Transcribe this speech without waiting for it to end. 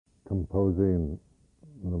composing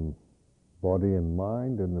the body and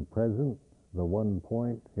mind in the present, the one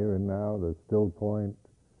point, here and now, the still point,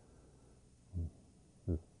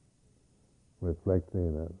 this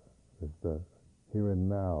reflecting is the here and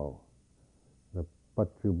now, the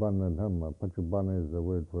Paccubbanna Dhamma. Paccubbanna is the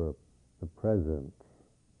word for the present,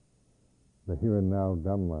 the here and now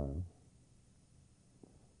Dhamma.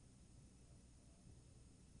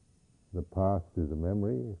 The past is a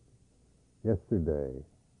memory. Yesterday,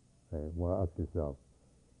 well, ask yourself,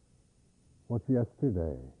 what's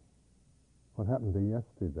yesterday? What happened to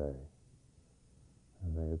yesterday?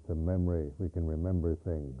 And it's a memory. We can remember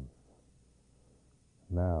things.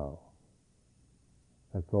 Now,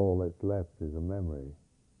 that's all that's left is a memory.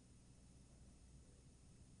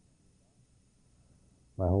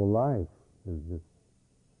 My whole life is just,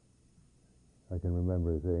 I can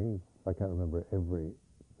remember things. I can't remember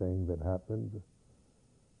everything that happened.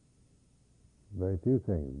 Very few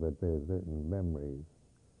things, but there's certain memories.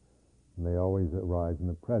 And they always arise in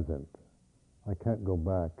the present. I can't go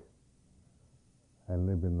back and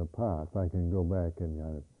live in the past. I can go back and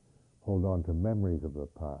kind of hold on to memories of the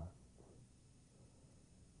past.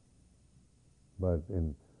 But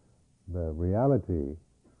in the reality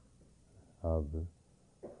of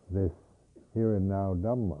this here and now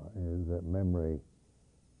Dhamma is that memory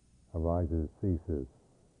arises, ceases.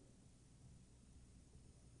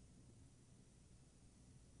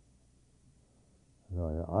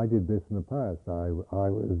 I did this in the past. I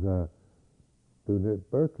was a student at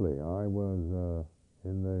Berkeley. I was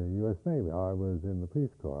in the U.S. Navy. I was in the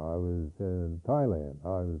Peace Corps. I was in Thailand.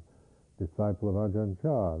 I was a disciple of Ajahn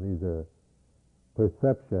Chah. These are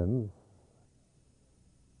perceptions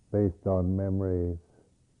based on memories.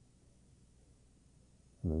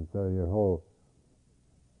 And so your whole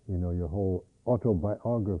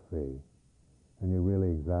autobiography, and you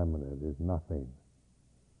really examine it, is nothing.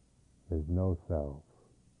 There's no self.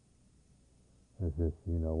 It's just,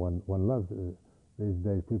 one loves, these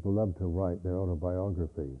days people love to write their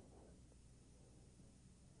autobiographies.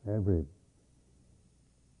 Everybody,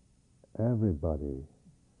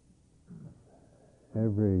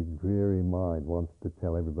 every dreary mind wants to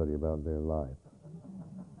tell everybody about their life.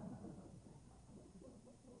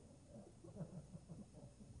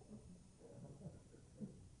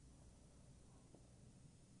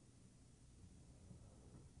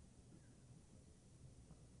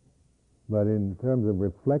 But in terms of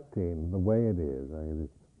reflecting the way it is, this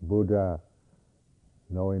Buddha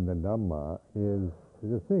knowing the Dhamma is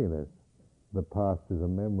just seeing it. The past is a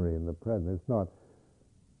memory in the present. It's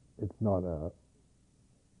not a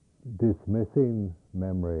dismissing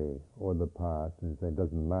memory or the past and say it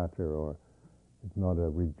doesn't matter, or it's not a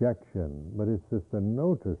rejection, but it's just a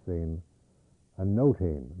noticing, a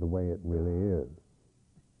noting the way it really is.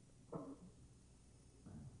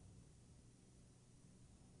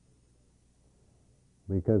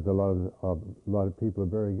 Because a lot of people are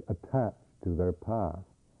very attached to their past,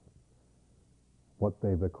 what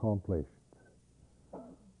they've accomplished,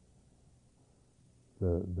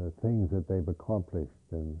 the things that they've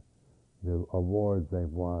accomplished, and the awards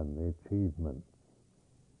they've won, the achievements,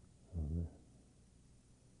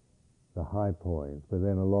 the high points. But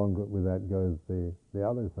then along with that goes the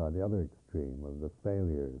other side, the other extreme of the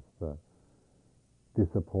failures, the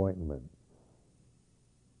disappointments.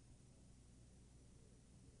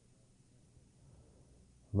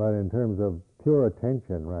 But in terms of pure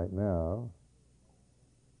attention right now,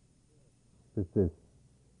 it's this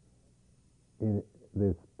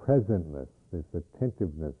presentness, this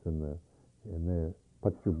attentiveness in the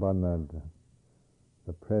Paccubbanna,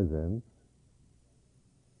 the present.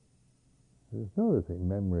 There's noticing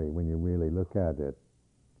memory when you really look at it.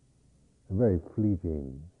 A very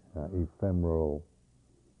fleeting, ephemeral,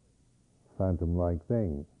 phantom-like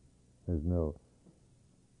thing. There's no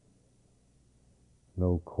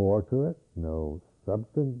core to it, no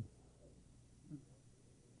substance.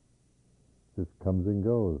 Just comes and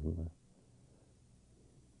goes,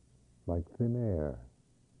 like thin air,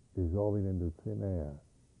 dissolving into thin air.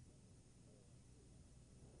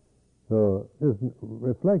 So just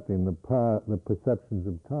reflecting the perceptions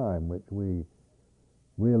of time, which we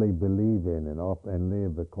really believe in and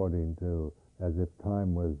live according to, as if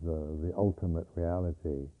time was the ultimate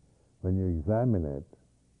reality. When you examine it,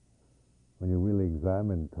 when you really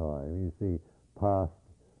examine time, you see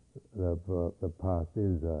the past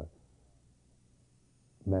is a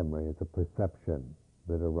memory, it's a perception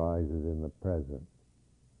that arises in the present.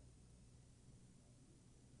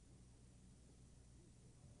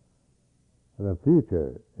 And the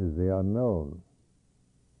future is the unknown.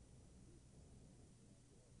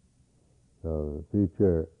 So the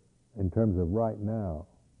future, in terms of right now,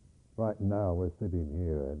 right now we're sitting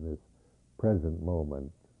here in this present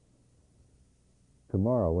moment.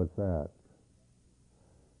 Tomorrow, what's that?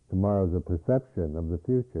 Tomorrow's a perception of the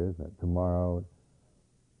future, isn't it? Tomorrow,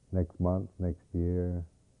 next month, next year.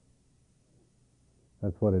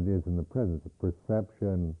 That's what it is in the present, a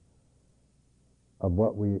perception of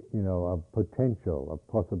what we, of potential, of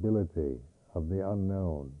possibility, of the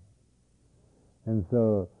unknown. And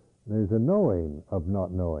so there's a knowing of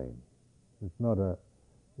not knowing. It's not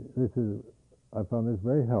I found this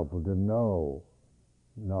very helpful, to know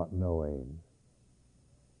not knowing.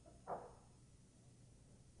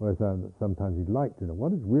 Whereas sometimes you'd like to know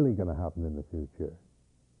what is really going to happen in the future.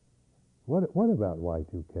 What about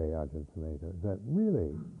Y2K, Ajahn Sumedho? Is that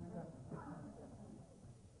really?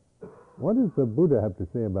 What does the Buddha have to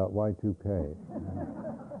say about Y2K?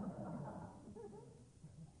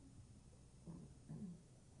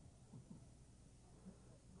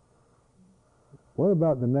 What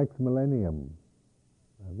about the next millennium?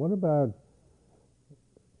 What about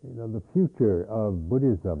the future of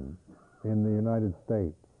Buddhism in the United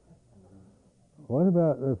States? What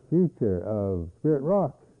about the future of Spirit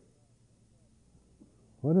Rock?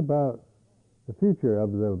 What about the future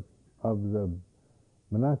of the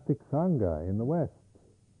monastic Sangha in the West?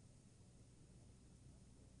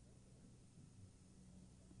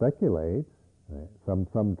 Speculate.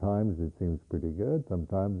 Sometimes it seems pretty good.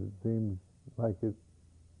 Sometimes it seems like it's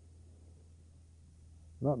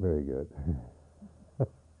not very good.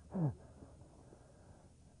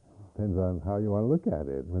 Depends on how you want to look at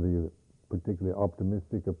it, whether you're particularly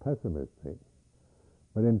optimistic or pessimistic.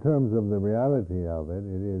 But in terms of the reality of it,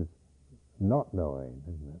 it is not knowing,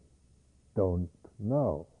 isn't it? Don't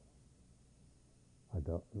know. I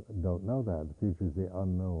don't know that. The future is the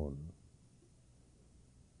unknown.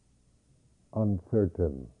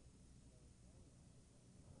 Uncertain.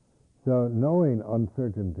 So knowing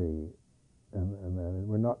uncertainty, and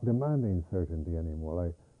we're not demanding certainty anymore.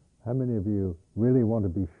 Like, how many of you really want to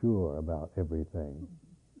be sure about everything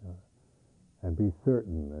and be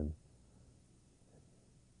certain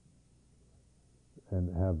and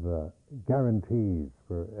have guarantees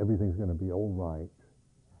for everything's going to be all right?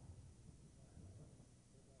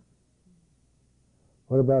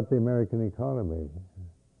 What about the American economy?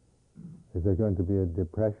 Is there going to be a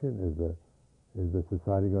depression? Is the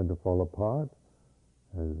society going to fall apart?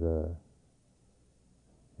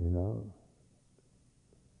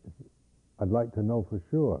 I'd like to know for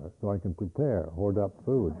sure so I can prepare, hoard up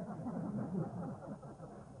food.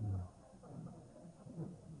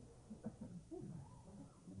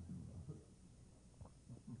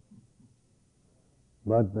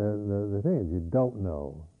 But the thing is, you don't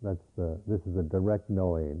know. This is a direct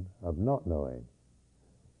knowing of not knowing.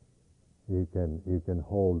 You can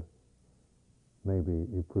hold, maybe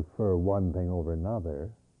you prefer one thing over another.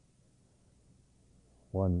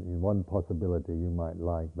 One possibility you might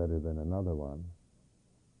like better than another one.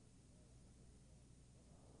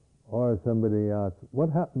 Or somebody asks, what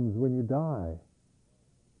happens when you die?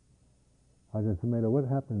 Ajahn Sumedho, what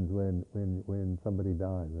happens when somebody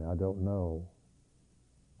dies? I don't know.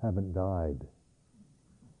 Haven't died.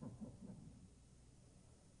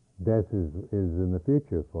 Death is in the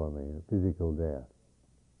future for me, physical death.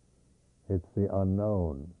 It's the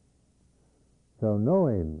unknown. So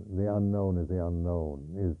knowing the unknown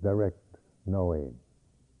is direct knowing.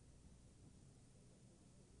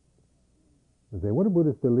 You say, what do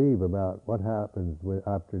Buddhists believe about what happens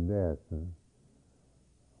after death?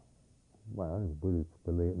 Well, Buddhists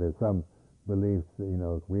believe, there's some beliefs,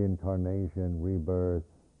 reincarnation, rebirth,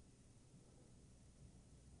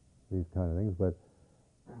 these kind of things, but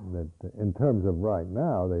that in terms of right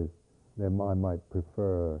now, I might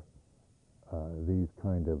prefer these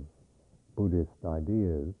kind of Buddhist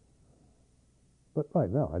ideas, but right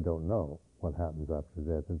now I don't know what happens after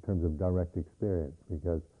death in terms of direct experience,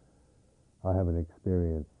 because I haven't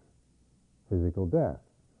experienced physical death.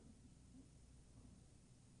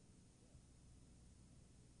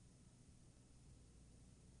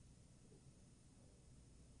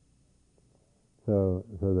 So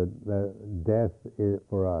the death is,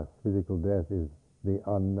 for us, physical death is the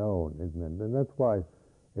unknown, isn't it? And that's why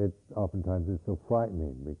it oftentimes is so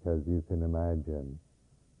frightening, because you can imagine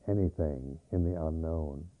anything in the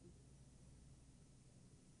unknown.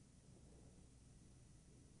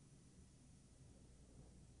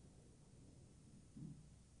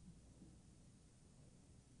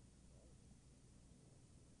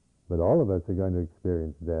 But all of us are going to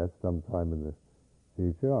experience death sometime in the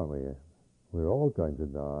future, aren't we? We're all going to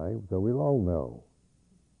die, so we'll all know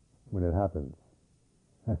when it happens.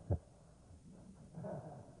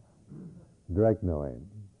 Direct knowing.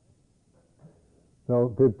 So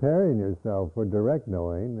preparing yourself for direct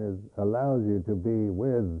knowing allows you to be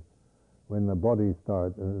with when the body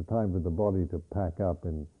starts, it's time for the body to pack up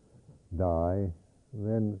and die,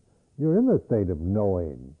 then you're in the state of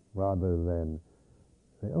knowing rather than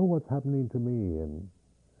say, oh, what's happening to me, and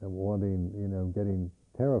wanting, getting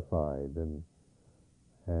terrified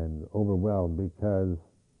and overwhelmed because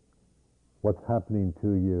what's happening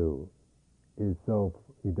to you is so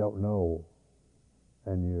you don't know,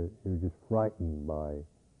 and you're just frightened by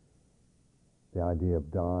the idea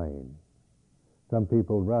of dying. Some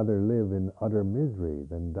people rather live in utter misery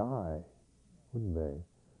than die, wouldn't they?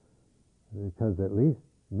 Because at least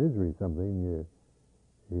misery is something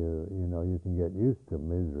you can get used to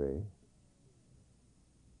misery.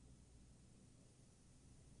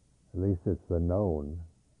 At least it's the known,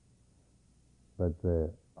 but the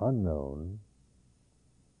unknown.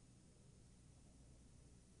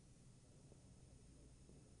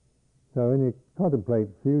 So when you contemplate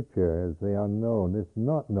future as the unknown, this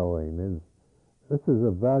not knowing this is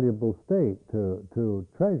a valuable state to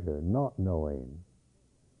treasure, not knowing.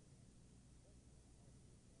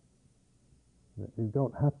 You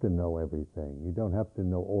don't have to know everything. You don't have to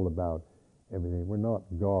know all about everything. We're not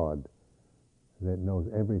God that knows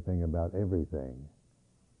everything about everything.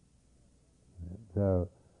 So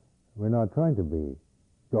we're not trying to be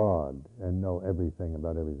God and know everything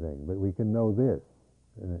about everything, but we can know this.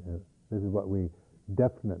 This is what we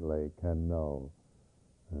definitely can know.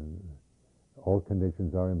 And all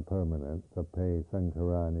conditions are impermanent. Sape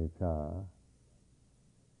sankarani cha.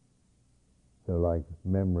 So like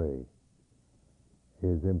memory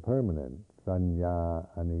is impermanent. Sanya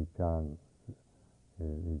anicang.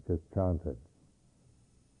 You just chanted.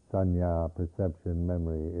 Sanya, perception,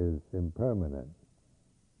 memory is impermanent.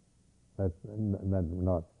 That's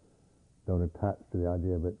not, don't attach to the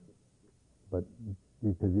idea, but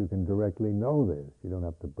because you can directly know this. You don't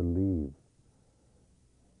have to believe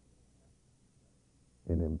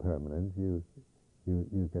in impermanence. You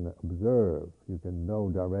can observe. You can know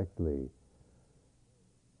directly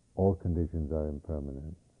all conditions are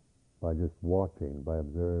impermanent by just watching, by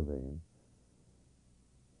observing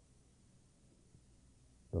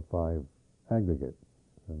the five aggregates.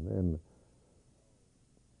 And then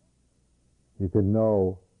you can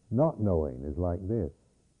know not knowing is like this.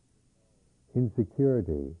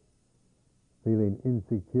 Insecurity, feeling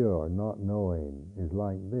insecure, not knowing, is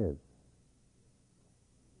like this.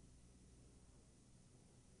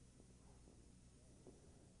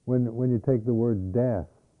 When you take the word death,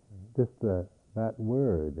 just that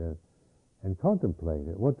word, and contemplate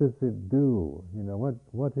it, what does it do?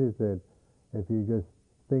 What is it if you just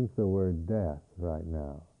think the word death right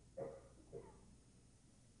now?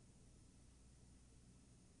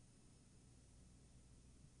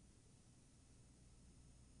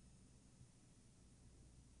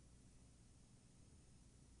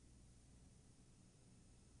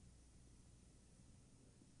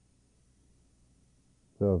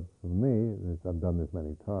 So for me, I've done this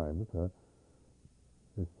many times,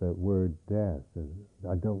 it's that word death.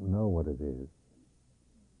 I don't know what it is.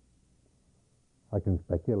 I can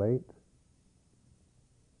speculate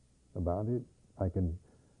about it. I can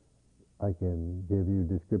give you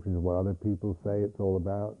descriptions of what other people say it's all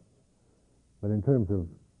about. But in terms of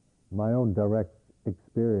my own direct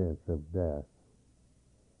experience of death,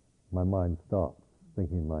 my mind stops.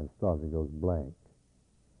 Thinking mind stops. It goes blank.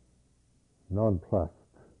 Nonplussed.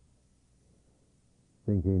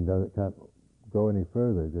 Thinking that it can't go any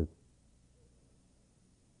further. Just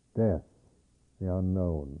death, the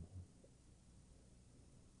unknown.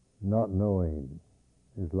 Not knowing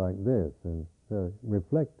is like this, and so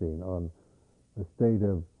reflecting on the state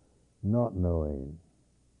of not knowing,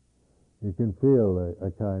 you can feel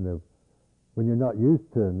a kind of, when you're not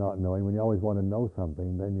used to not knowing, when you always want to know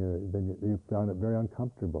something, then you found it very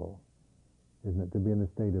uncomfortable, isn't it? To be in a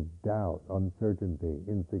state of doubt, uncertainty,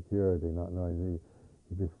 insecurity, not knowing, you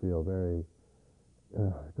just feel very,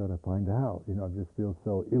 got to find out, I just feel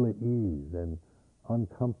so ill at ease and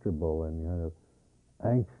uncomfortable and kind of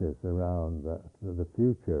anxious around the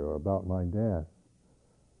future or about my death,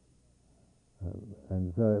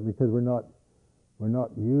 and so because we're not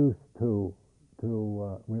used to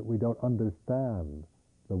we don't understand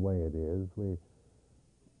the way it is.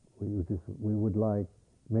 We would like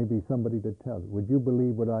maybe somebody to tell us. Would you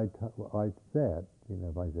believe what I said?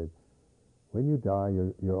 If I said, when you die,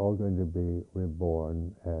 you're all going to be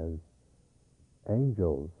reborn as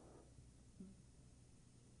angels.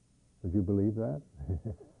 Would you believe that?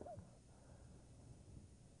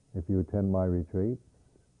 If you attend my retreat?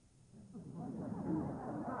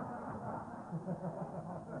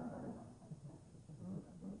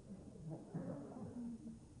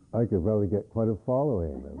 I could probably get quite a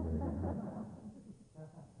following. I mean,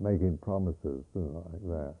 making promises, like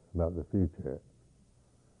that, about the future.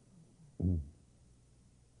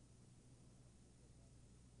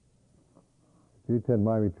 If you attend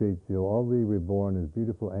my retreats, you'll all be reborn as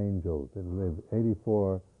beautiful angels that live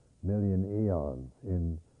 84 million eons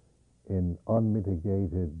in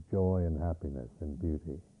unmitigated joy and happiness and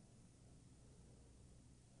beauty.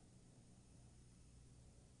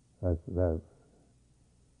 That's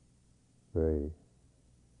very,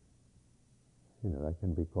 that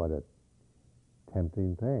can be quite a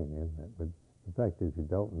tempting thing, isn't it? But the fact is you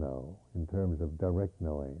don't know in terms of direct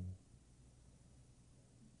knowing.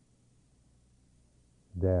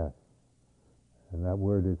 Death, and that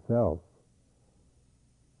word itself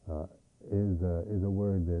is a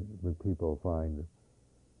word that people find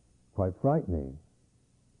quite frightening.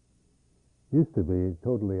 Used to be a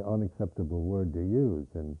totally unacceptable word to use,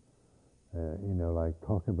 and like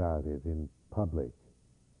talk about it in public.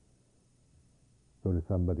 Go to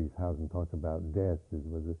somebody's house and talk about death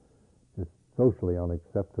was just socially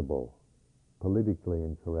unacceptable, politically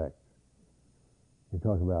incorrect. You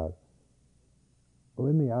talk about,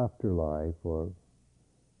 in the afterlife, or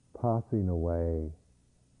passing away,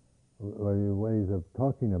 or ways of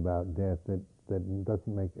talking about death that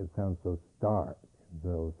doesn't make it sound so stark,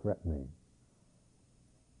 so threatening.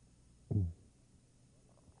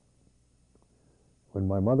 When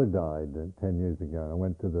my mother died 10 years ago, I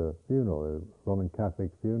went to the funeral, a Roman Catholic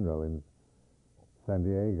funeral in San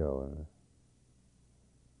Diego,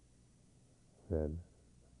 and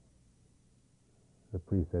the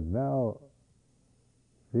priest said, now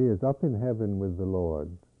she is up in heaven with the Lord.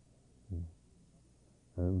 And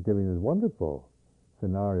I'm giving this wonderful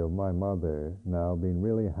scenario of my mother now being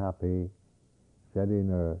really happy, shedding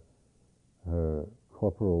her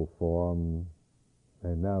corporal form,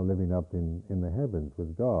 and now living up in the heavens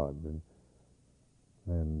with God.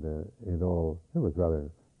 And it was rather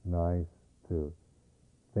nice to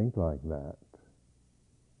think like that.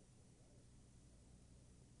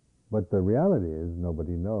 But the reality is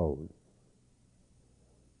nobody knows.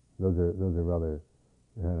 Those are rather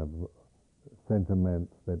kind of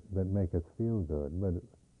sentiments that make us feel good, but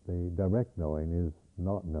the direct knowing is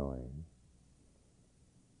not knowing.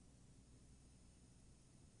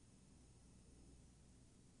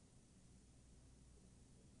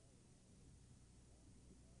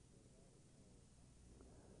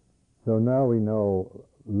 So now we know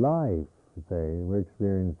life, we're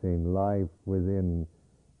experiencing life within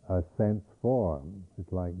a sense form.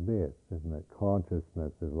 It's like this, isn't it?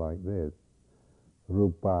 Consciousness is like this.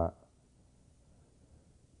 Rupa,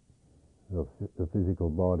 the physical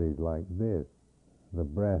body is like this. The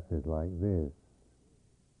breath is like this.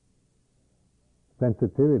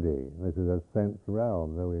 Sensitivity, this is a sense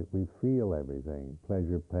realm, so we feel everything.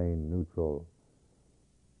 Pleasure, pain, neutral.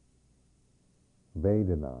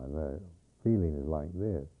 Vedana, the feeling is like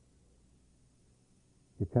this.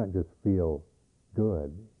 You can't just feel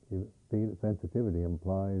good. Sensitivity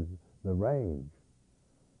implies the range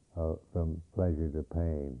from pleasure to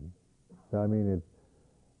pain. So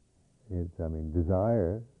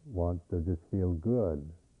desire wants to just feel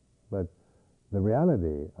good, but the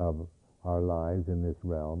reality of our lives in this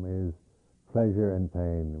realm is pleasure and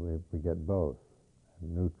pain. We get both,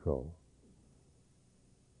 neutral.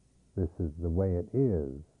 This is the way it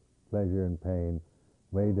is. Pleasure and pain,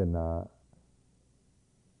 Vedana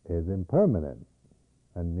is impermanent,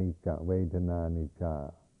 and Nicca, Vedana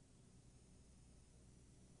Nicca.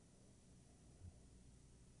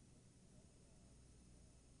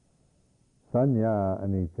 Sanya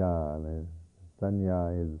Anicca.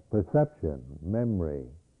 Sanya is perception, memory.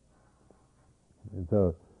 And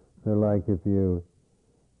so like if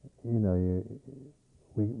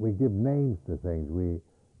we give names to things.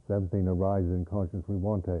 Something arises in consciousness, we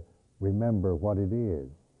want to remember what it is.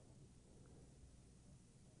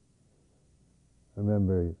 I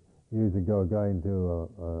remember years ago going to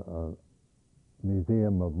a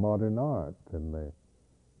museum of modern art, and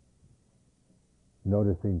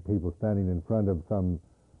noticing people standing in front of some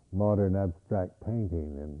modern abstract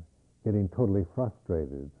painting and getting totally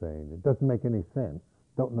frustrated, saying, it doesn't make any sense,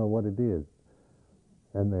 don't know what it is.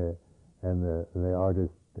 And the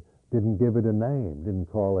artist didn't give it a name, didn't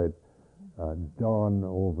call it Dawn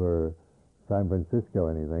over San Francisco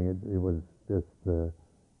or anything. It was just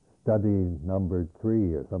study number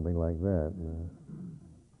 3 or something like that.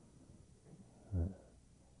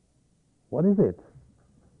 What is it?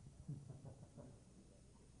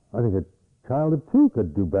 I think a child of 2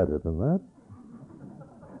 could do better than that.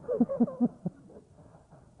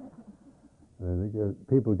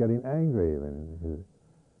 People getting angry.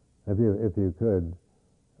 If you could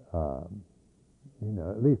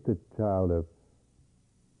at least a child of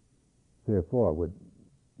 3 or 4 would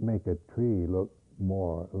make a tree look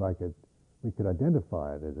more like it. We could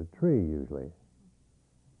identify it as a tree usually.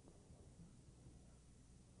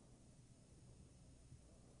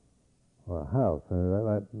 Or a house, and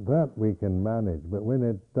that we can manage. But when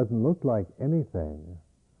it doesn't look like anything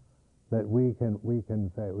that we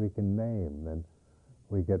can say, we can name, then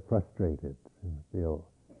we get frustrated and feel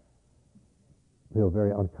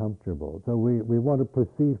very uncomfortable. So we want to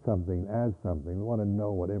perceive something as something. We want to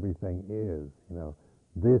know what everything is.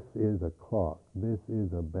 This is a clock. This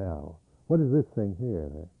is a bell. What is this thing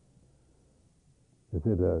here? Is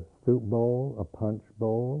it a soup bowl? A punch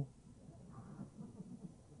bowl?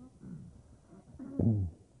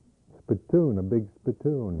 Spittoon, a big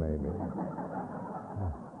spittoon, maybe.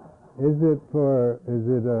 Is it for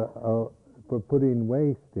putting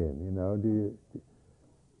waste in? Do you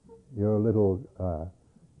your little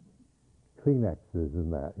Kleenexes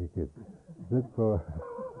and that you could? Is it for?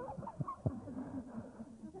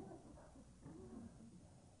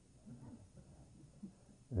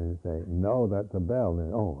 And you say, no, that's a bell.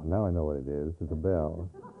 And, oh, now I know what it is. It's a bell.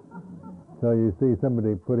 So you see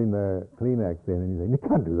somebody putting their Kleenex in, and you say, you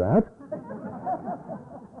can't do that.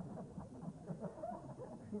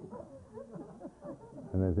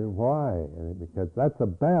 And they say, why? And because that's a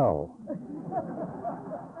bell.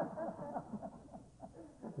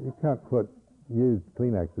 You can't put used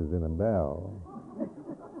Kleenexes in a bell.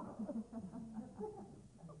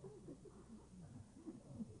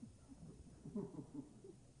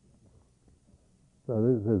 So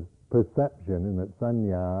this is perception, and that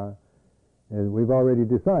sanya. And we've already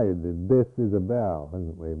decided that this is a bell,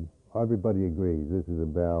 haven't we? Everybody agrees this is a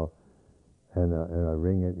bell, and I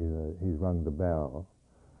ring it. He's rung the bell.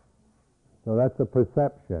 So that's a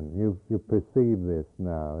perception. You perceive this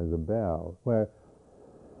now as a bell. Where,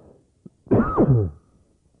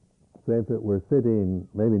 say, if it were sitting,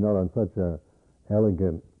 maybe not on such a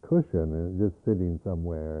elegant cushion, and just sitting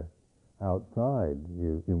somewhere outside,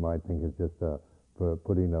 you might think it's just for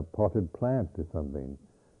putting a potted plant or something.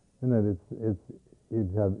 And that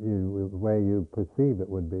the way you perceive it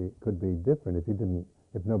could be different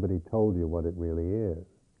if nobody told you what it really is.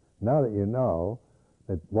 Now that you know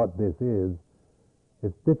that what this is,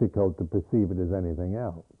 it's difficult to perceive it as anything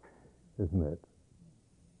else, isn't it?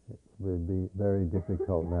 It would be very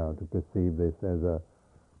difficult now to perceive this as a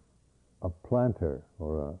planter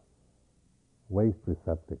or a waste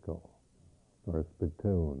receptacle or a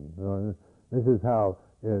spittoon. This is how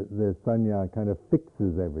the sanya kind of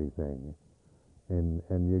fixes everything,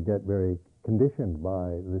 and you get very conditioned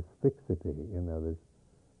by this fixity.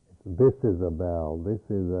 This is a bell, this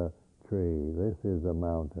is a tree, this is a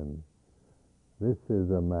mountain, this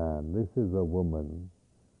is a man, this is a woman,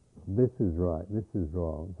 this is right, this is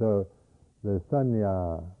wrong. So the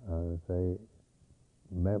sanya,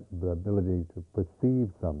 the ability to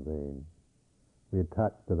perceive something, we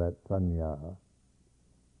attach to that sanya.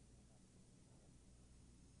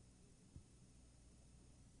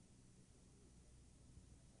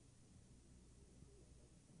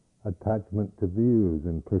 Attachment to views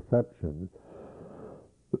and perceptions.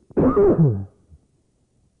 And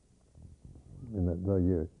that,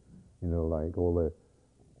 like all the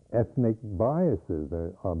ethnic biases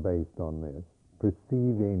are based on this,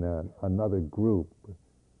 perceiving another group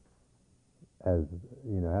as,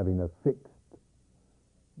 having a fixed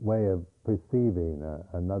way of perceiving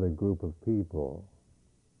another group of people.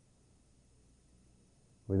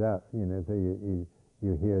 Without, so you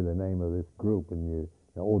hear the name of this group and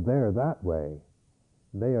they're that way.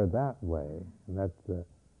 They are that way. And that's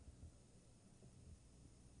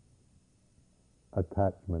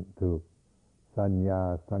attachment to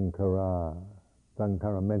sanya, sankhara,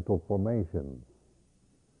 mental formations.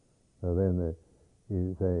 So then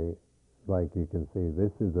you say, like you can see,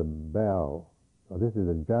 this is a bell. Oh, this is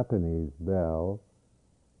a Japanese bell,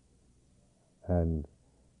 and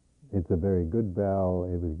it's a very good bell.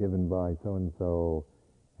 It was given by so-and-so.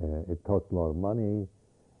 It costs a lot of money.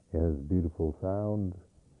 It has beautiful sound.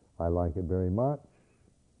 I like it very much.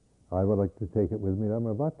 I would like to take it with me to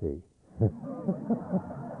Amravati.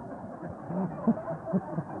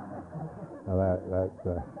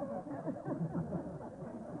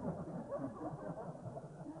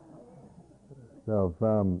 So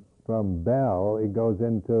from bell, it goes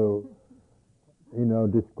into,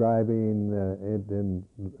 describing it and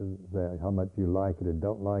how much you like it or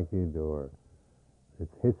don't like it, or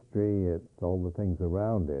its history, it's all the things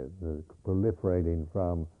around it, proliferating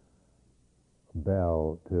from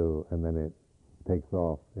bell and then it takes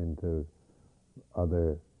off into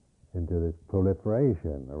this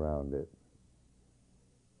proliferation around it.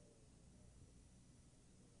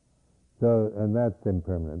 So, and that's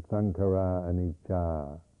impermanent. Sankhara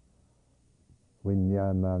anicca,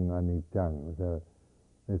 vinyanang aniccang. So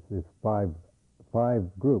it's five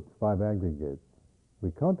groups, five aggregates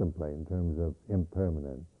we contemplate in terms of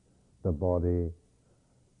impermanence. The body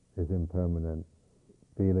is impermanent,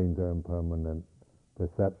 feelings are impermanent,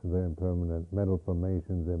 perceptions are impermanent, mental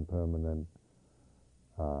formations impermanent,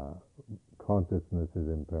 consciousness is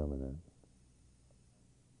impermanent.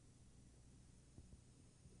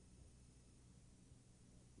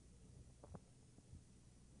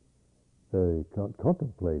 So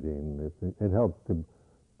contemplating this, it helps to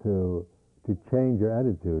change your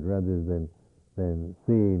attitude rather than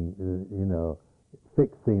seeing,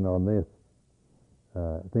 fixing on this,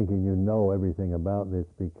 thinking you know everything about this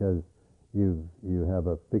because you have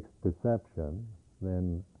a fixed perception.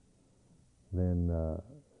 Then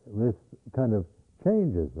this kind of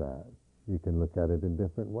changes that. You can look at it in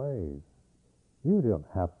different ways. You don't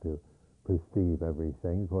have to perceive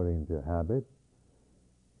everything according to habit.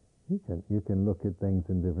 You can look at things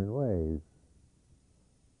in different ways.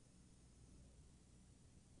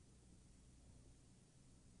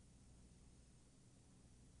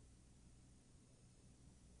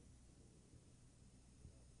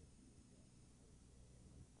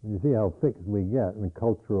 You see how fixed we get, and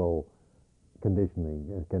cultural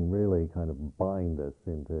conditioning can really kind of bind us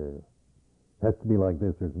into, it has to be like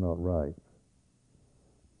this or it's not right.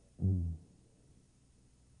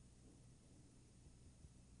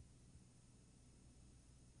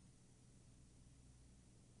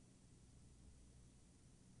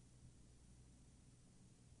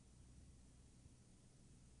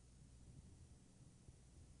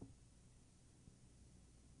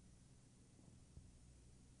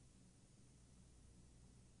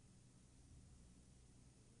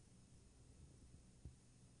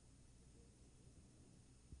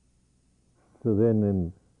 So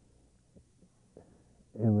then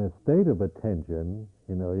in the state of attention,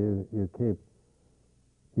 you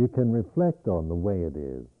can reflect on the way it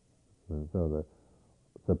is. And so the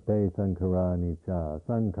sape sankhara anicca.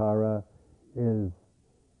 Sankhara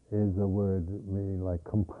is a word meaning like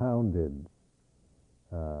compounded.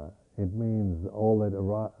 It means all that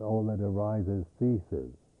arises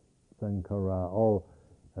ceases. Sankhara, all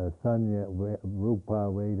sanya,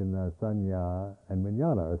 rupa, vedana, sanya, and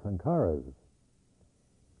vijnana are sankharas.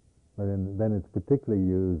 But then it's particularly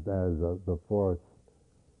used as the fourth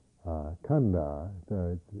khandha.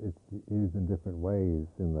 So it's used in different ways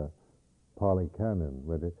in the Pali Canon,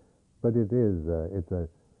 but it's a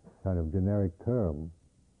kind of generic term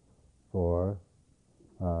for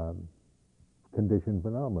conditioned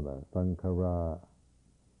phenomena, sankharas.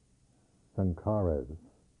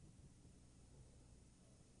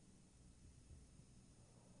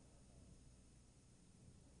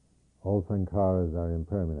 All sankharas are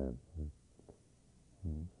impermanent.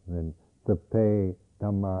 Then sape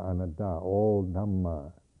dhamma anatta, all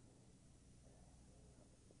dhamma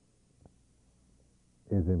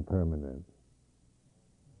is impermanent.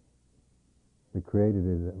 The created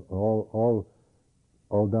is all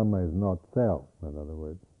dhamma is not self, in other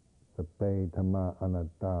words. Sape dhamma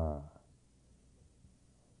anatta.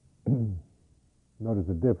 Notice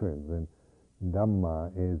the difference. And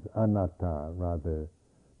dhamma is anatta, rather,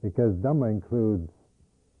 because dhamma includes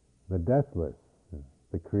the deathless,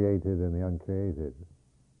 the created and the uncreated.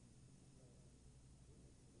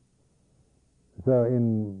 So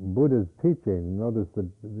in Buddha's teaching, notice that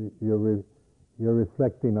you're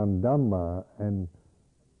reflecting on Dhamma, and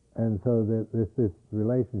so this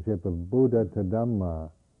relationship of Buddha to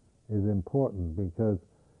Dhamma is important because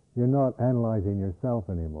you're not analyzing yourself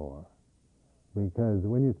anymore. Because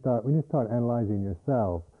when you start analyzing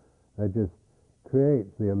yourself, that just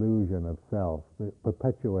creates the illusion of self. It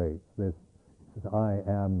perpetuates this. I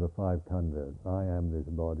am the five khandhas. I am this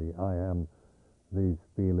body. I am these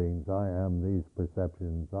feelings. I am these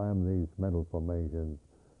perceptions. I am these mental formations.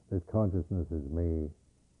 This consciousness is me.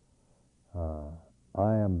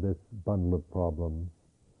 I am this bundle of problems.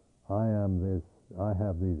 I am this. I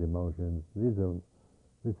have these emotions. This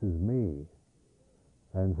is me.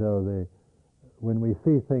 And so when we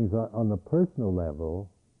see things on the personal level,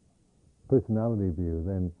 personality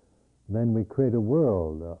view, then we create a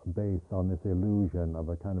world based on this illusion of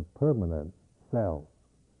a kind of permanent self,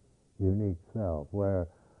 unique self, where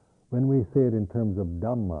when we see it in terms of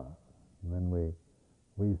Dhamma, then we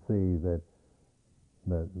see that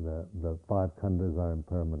the five khandhas are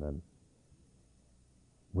impermanent.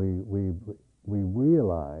 We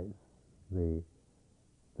realize the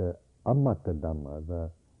amatta Dhamma,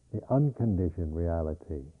 the unconditioned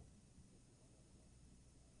reality,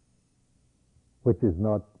 which is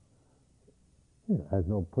not has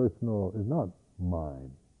no personal, is not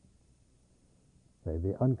mine. Say,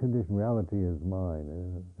 the unconditioned reality is mine.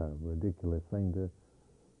 It's kind of a ridiculous thing to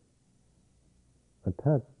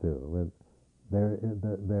attach to. But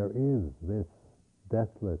there is this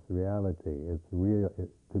deathless reality. It's real,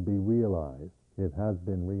 to be realized. It has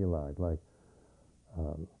been realized. Like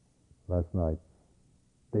last night's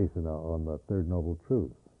Desana on the Third Noble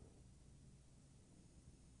Truth.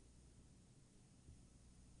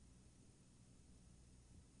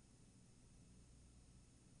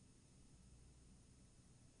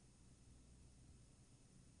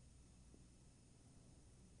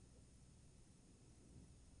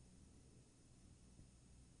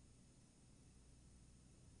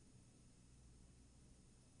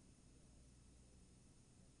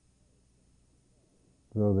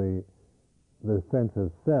 So the sense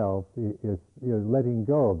of self is, you're letting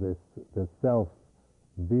go of this self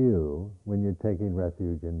view when you're taking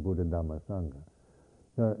refuge in Buddha, Dhamma, Sangha.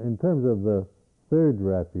 So in terms of the third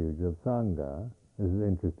refuge of Sangha, this is an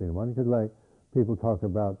interesting one, because like people talk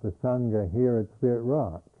about the Sangha here at Spirit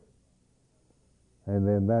Rock, and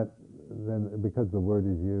then because the word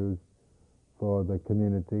is used for the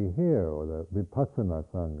community here, or the Vipassana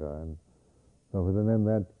Sangha, and so forth, and then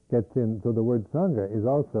that gets in, so the word Sangha is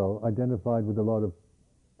also identified with a lot of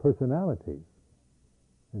personalities.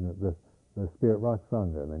 The Spirit Rock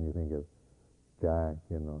Sangha, and then you think of Jack,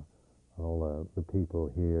 all the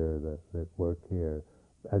people here that work here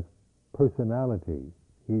as personalities.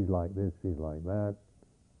 He's like this, he's like that.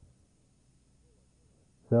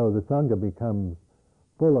 So the Sangha becomes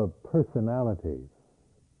full of personalities.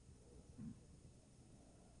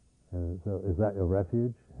 And so is that your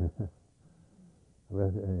refuge?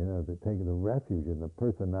 To take the refuge in the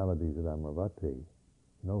personalities of Amaravati.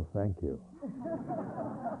 No, thank you.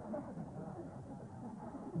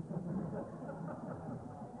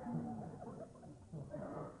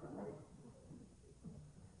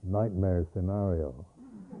 Nightmare scenario.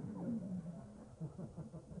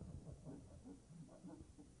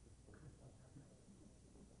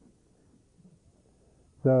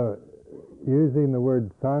 So, using the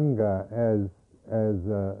word Sangha as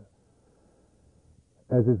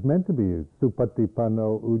it's meant to be used,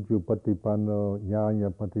 Supatipanno, Ujjupatipanno,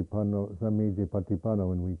 Jnana Patipanno, Samiji Patipanno,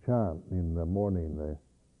 when we chant in the morning.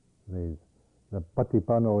 The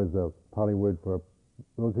Patipanno is a Pali word for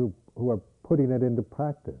those who are putting it into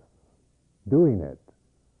practice, doing it.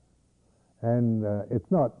 And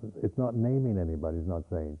it's not naming anybody. It's not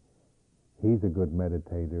saying he's a good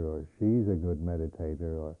meditator or she's a good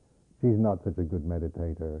meditator or she's not such a good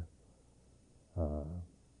meditator.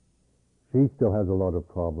 She still has a lot of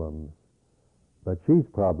problems, but she's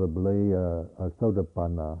probably a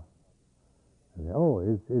Sotapanna. Oh,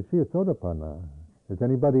 is she a Sotapanna? Has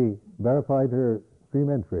anybody verified her stream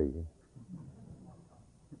entry?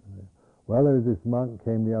 Well, there's this monk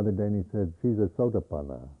came the other day and he said, she's a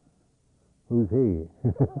Sotapanna. Who's he?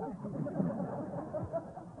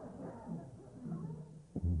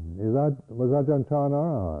 Was Ajahn Chah an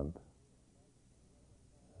Arahant?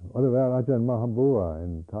 What about Ajahn Mahabua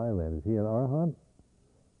in Thailand? Is he an Arahant?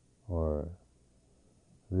 Or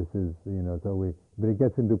this is, but it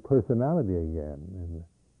gets into personality again. And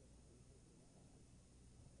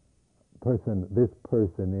this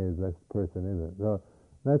person is, this person isn't. So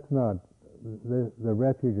that's not, the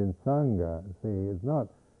refuge in Sangha, see, is not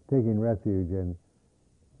taking refuge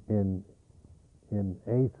in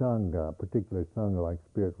a Sangha, a particular Sangha like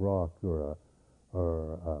Spirit Rock or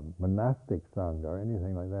a monastic Sangha or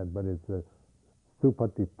anything like that, but it's a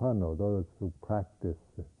Supatipanno, those who practice,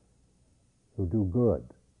 who do good.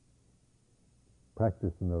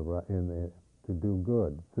 Practice to do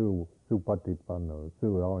good. Supatipanno.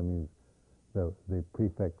 Su always means, the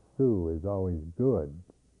prefix su is always good,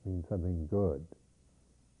 means something good.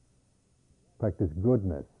 Practice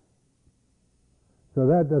goodness. So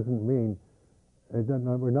that doesn't mean,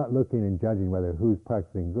 we're not looking and judging whether who's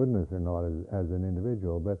practicing goodness or not as an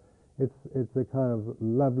individual, but it's a kind of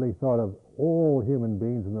lovely thought of all human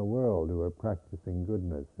beings in the world who are practicing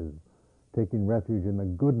goodness, is taking refuge in the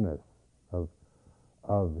goodness of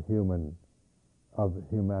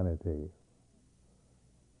humanity.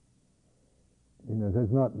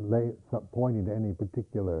 There's not pointing to any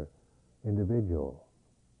particular individual.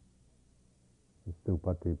 It's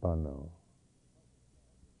Supatipanno.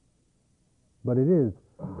 But it is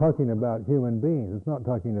talking about human beings. It's not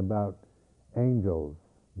talking about angels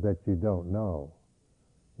that you don't know.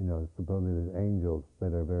 Supposedly there's angels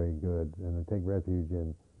that are very good, and they take refuge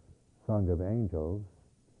in Sangha of angels.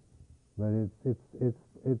 But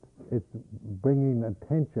it's bringing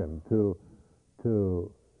attention to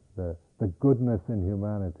the the goodness in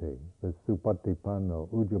humanity, the supatipanno,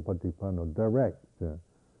 ujjapatipanno, direct,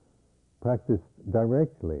 practiced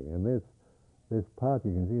directly. And this path,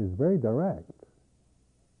 you can see, is very direct.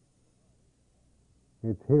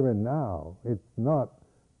 It's here and now. It's not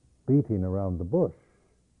beating around the bush.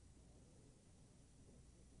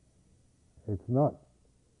 It's not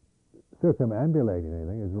circumambulating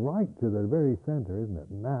anything. It's right to the very center, isn't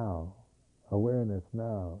it? Now. Awareness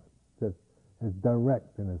now. Just as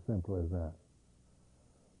direct and as simple as that.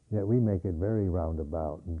 Yet we make it very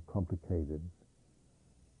roundabout and complicated,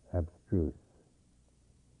 abstruse.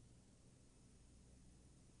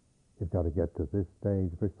 You've got to get to this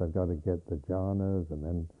stage. First I've got to get the jhanas, and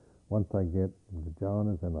then once I get the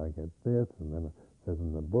jhanas, then I get this, and then it says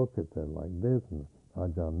in the book, it said like this, and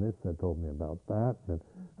Ajahn this told me about that, and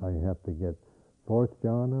I have to get fourth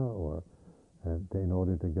jhana, or in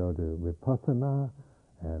order to go to vipassana,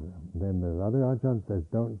 and then the other Ajahn says,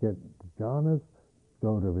 don't get jhanas,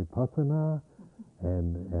 go to vipassana,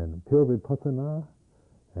 and pure vipassana,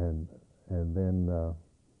 and then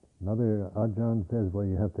another Ajahn says, well,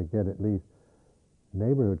 you have to get at least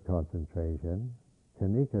neighborhood concentration,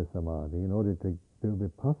 khanika samadhi, in order to do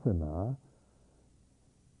vipassana.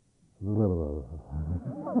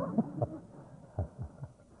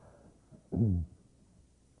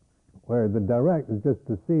 Where the direct is just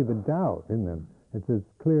to see the doubt in them. It's as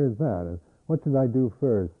clear as that. And what should I do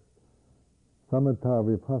first? Samatha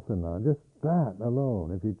vipassana, just that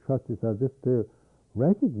alone. If you trust yourself just to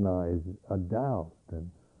recognize a doubt and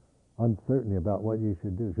uncertainty about what you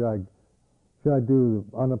should do. Should I do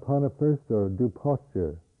anapana first or do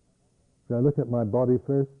posture? Should I look at my body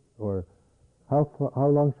first, or how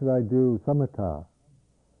long should I do samatha?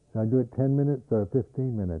 Should I do it 10 minutes or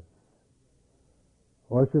 15 minutes?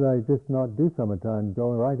 Or should I just not do samatha and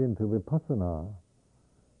go right into vipassana?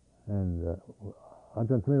 And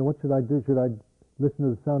Ajahn Sumedho, what should I do? Should I listen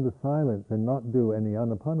to the sound of silence and not do any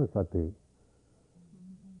anapanasati?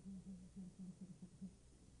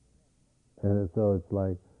 And so it's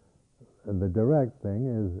like, the direct thing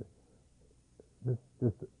is,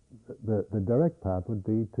 just the direct path would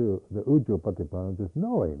be to the ujjapatipanno, just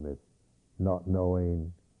knowing this, not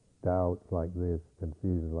knowing, doubts like this,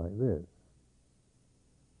 confusion like this.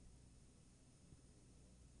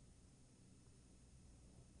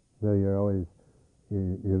 So you're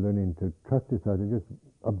learning to trust yourself, to just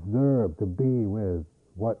observe, to be with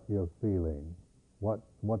what you're feeling,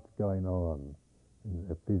 what's going on,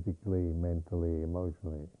 physically, mentally,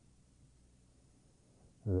 emotionally.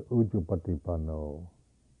 Ujjapatipanno,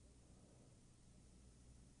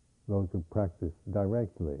 those who practice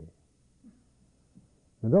directly.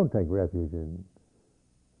 Now don't take refuge in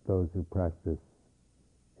those who practice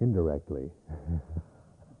indirectly.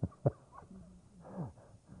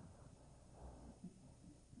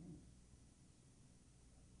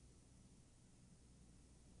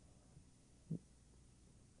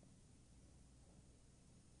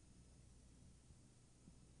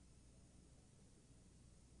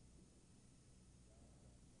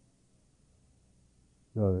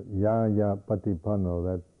 So yaya patipanno,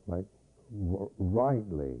 that's like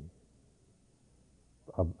rightly,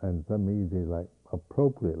 and some easy like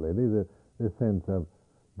appropriately. These are this sense of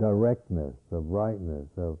directness, of rightness,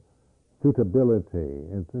 of suitability.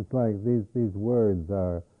 It's like these words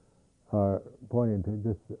are pointing to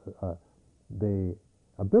just the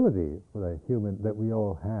ability for the human that we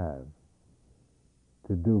all have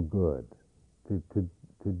to do good,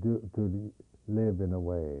 to live in a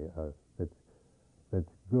way that's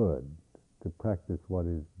good, to practice what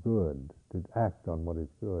is good, to act on what is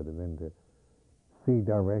good, and then to see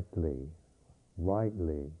directly,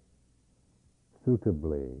 rightly,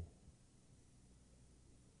 suitably,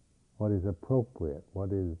 what is appropriate,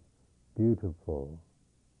 what is beautiful.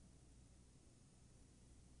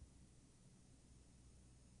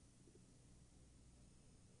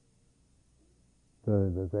 So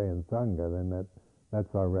to say in Sangha, then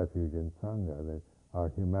that's our refuge in Sangha, our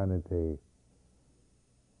humanity.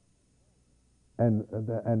 And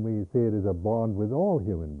we see it as a bond with all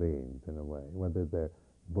human beings in a way, whether they're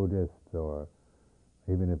Buddhists or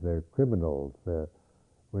even if they're criminals.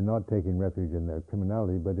 We're not taking refuge in their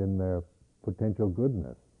criminality, but in their potential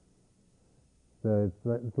goodness. So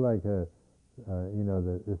it's like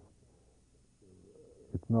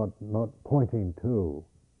it's not pointing to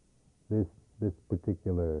this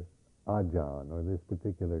particular Ajahn or this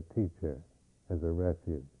particular teacher as a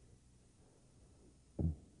refuge.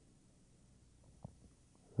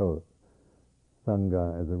 So,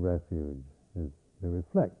 Sangha as a refuge is to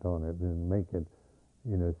reflect on it and make it,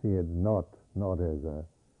 see it not as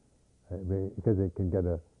because it can get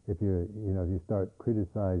a if you start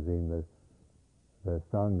criticizing the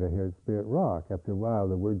Sangha here at Spirit Rock, after a while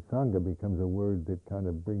the word Sangha becomes a word that kind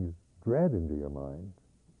of brings dread into your mind.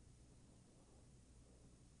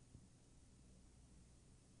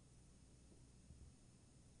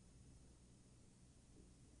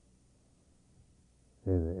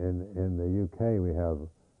 In the UK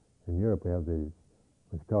in Europe we have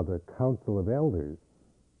what's called the Council of Elders,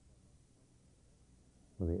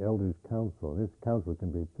 or the Elders Council. This council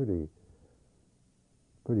can be pretty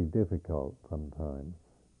difficult sometimes.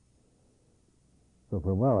 So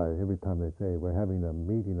for a while, every time they say we're having a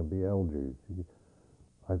meeting of the elders,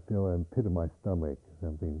 I feel in the pit of my stomach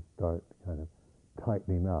something start kind of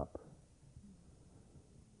tightening up.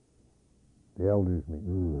 The elders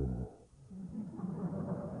mean,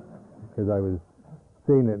 because I was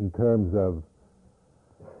seeing it in terms of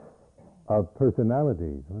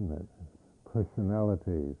personalities, wasn't it?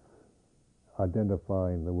 Personalities,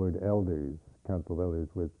 identifying the word elders, council of elders,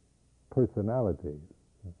 with personalities.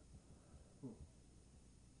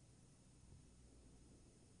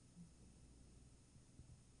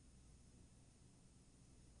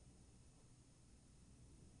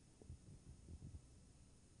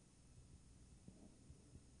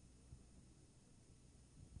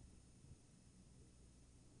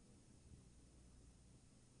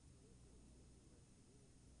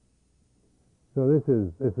 So this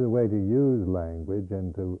is a way to use language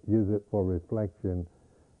and to use it for reflection,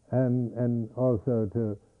 and also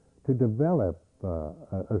to develop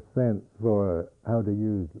a sense for how to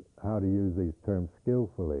use these terms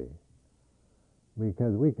skillfully,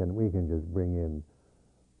 because we can just bring in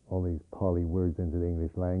all these Pali words into the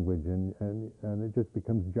English language, and it just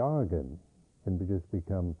becomes jargon, and just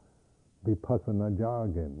become vipassana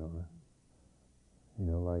jargon,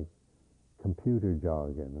 or like computer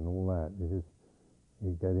jargon and all that.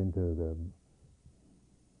 You get into the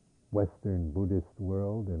Western Buddhist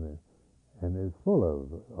world, and it's full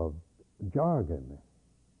of jargon,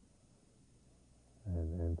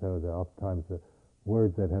 and so oftentimes the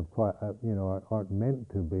words that have aren't meant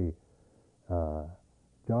to be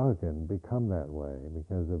jargon become that way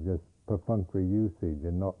because of just perfunctory usage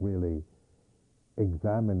and not really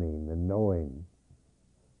examining and knowing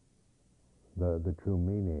the true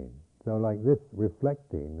meaning. So like this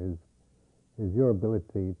reflecting is your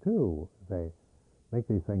ability to make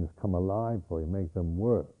these things come alive for you, make them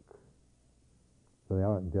work. So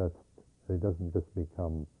it doesn't just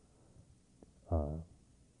become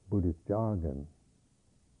Buddhist jargon.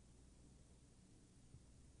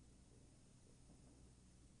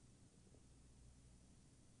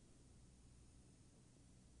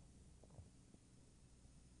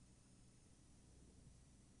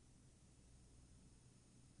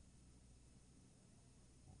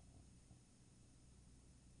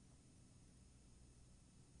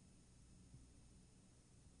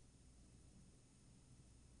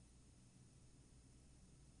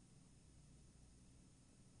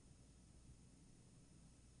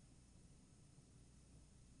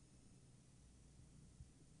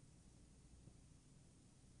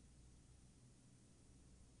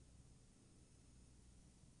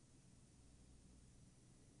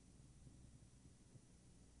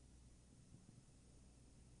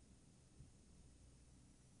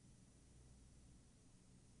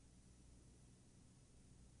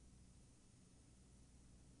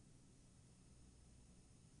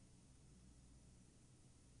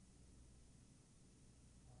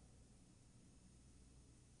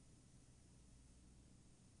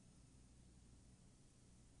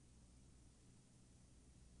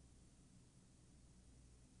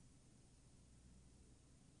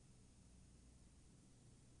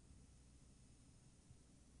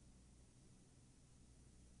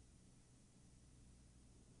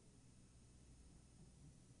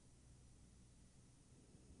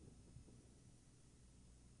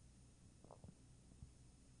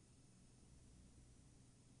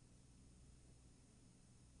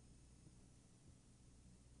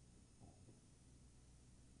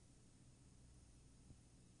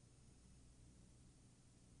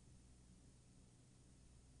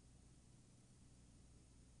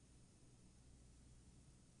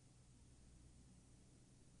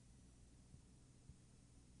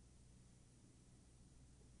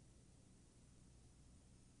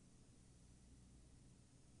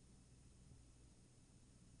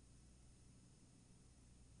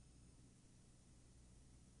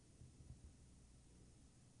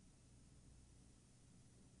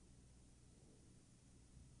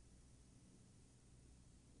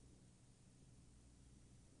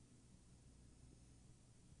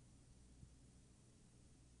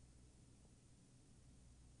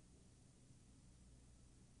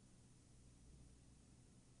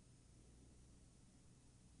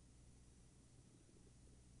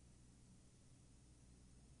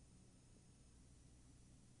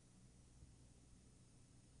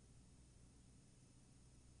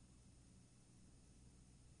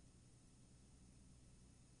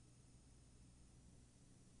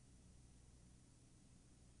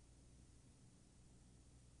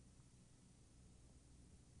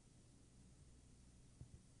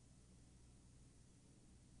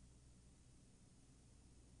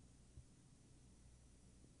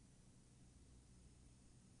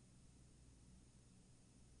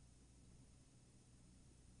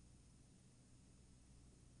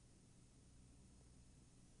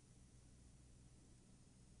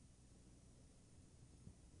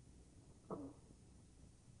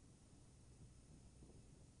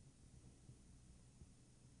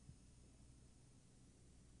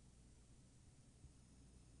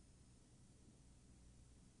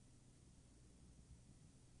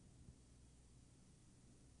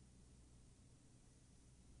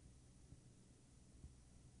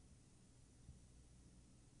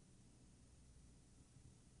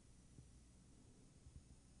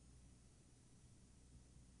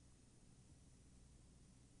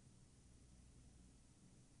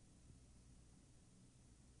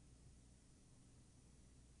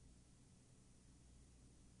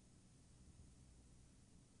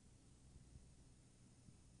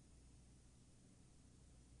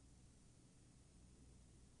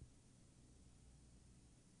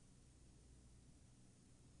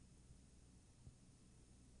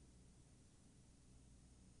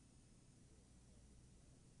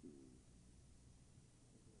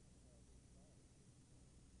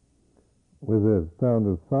 with the sound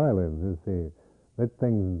of silence, you see, let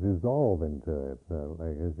things dissolve into it.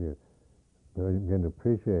 Like as you begin to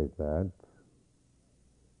appreciate that,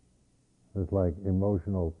 it's like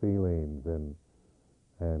emotional feelings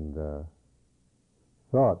and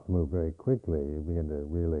thoughts move very quickly. You begin to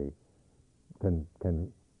really can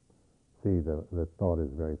see the thought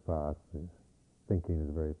is very fast. Thinking is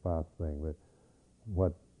a very fast thing,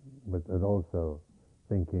 but it also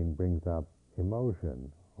thinking brings up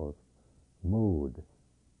emotion or mood.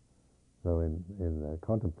 So in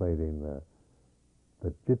contemplating the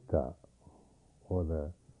citta, or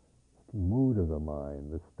the mood of the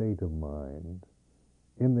mind, the state of mind,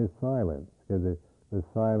 in this silence, because the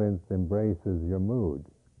silence embraces your mood.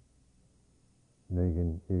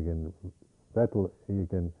 You can settle, you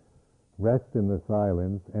can rest in the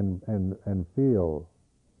silence and feel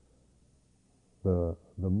the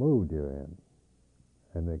mood you're in,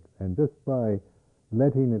 and just by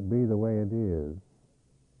letting it be the way it is,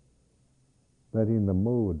 letting the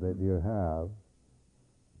mood that you have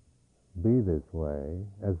be this way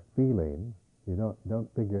as feeling. You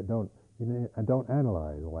don't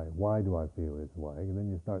analyze why do I feel this way, and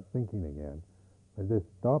then you start thinking again. But just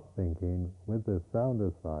stop thinking with the sound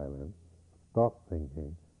of silence. Stop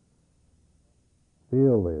thinking.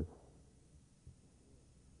 Feel this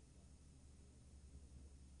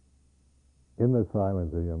in the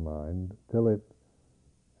silence of your mind and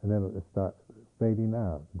then it starts fading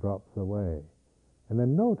out, drops away, and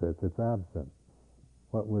then notice its absence.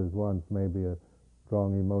 What was once maybe a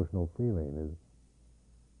strong emotional feeling is,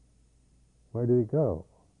 where did it go?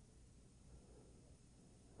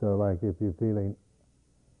 So like if you're feeling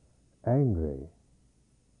angry,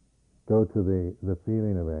 go to the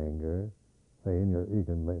feeling of anger, say you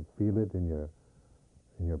can feel it in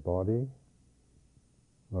your body,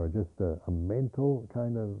 or just a mental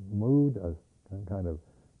kind of mood, some kind of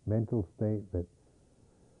mental state that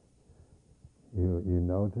you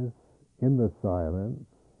notice in the silence.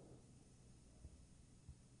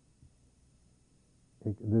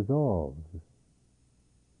 It dissolves.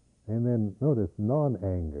 And then notice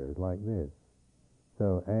non-anger like this.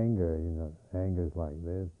 So anger, anger is like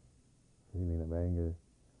this, feeling of anger.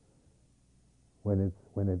 When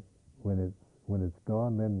it's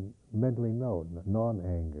gone, then mentally note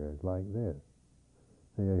non-anger is like this.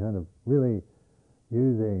 So you're kind of really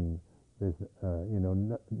using this,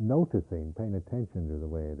 noticing, paying attention to the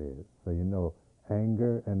way it is. So you know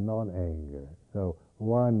anger and non-anger. So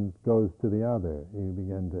one goes to the other. You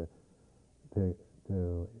begin to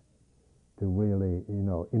really,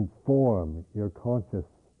 inform your conscious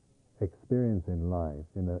experience in life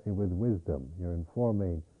with wisdom. You're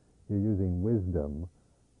using wisdom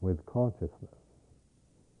with consciousness.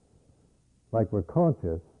 Like we're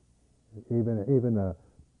conscious, even a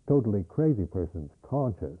totally crazy person's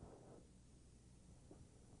conscious.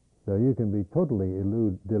 So you can be totally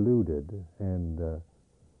deluded and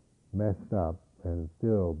messed up and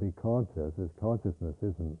still be conscious. As consciousness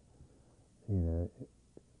isn't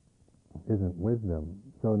wisdom.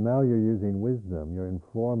 So now you're using wisdom. You're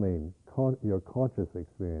informing your conscious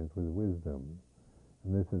experience with wisdom,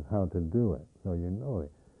 and this is how to do it. So you know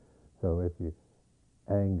it. So if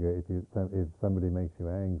somebody makes you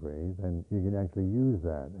angry, then you can actually use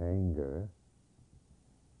that anger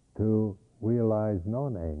to realize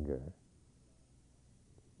non-anger.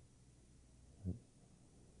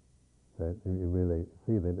 That you really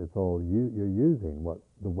see that it's all you're using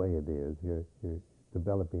the way it is. You're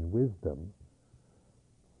developing wisdom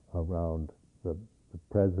around the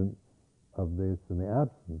presence of this and the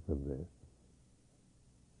absence of this.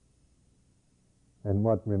 And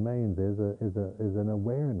what remains is an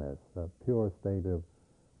awareness, a pure state of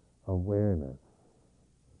awareness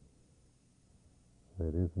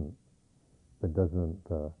that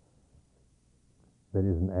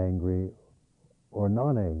isn't angry or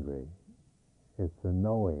non-angry. It's a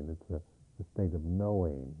knowing. It's a state of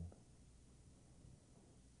knowing,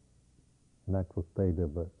 an actual state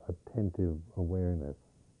of attentive awareness,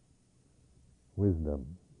 wisdom.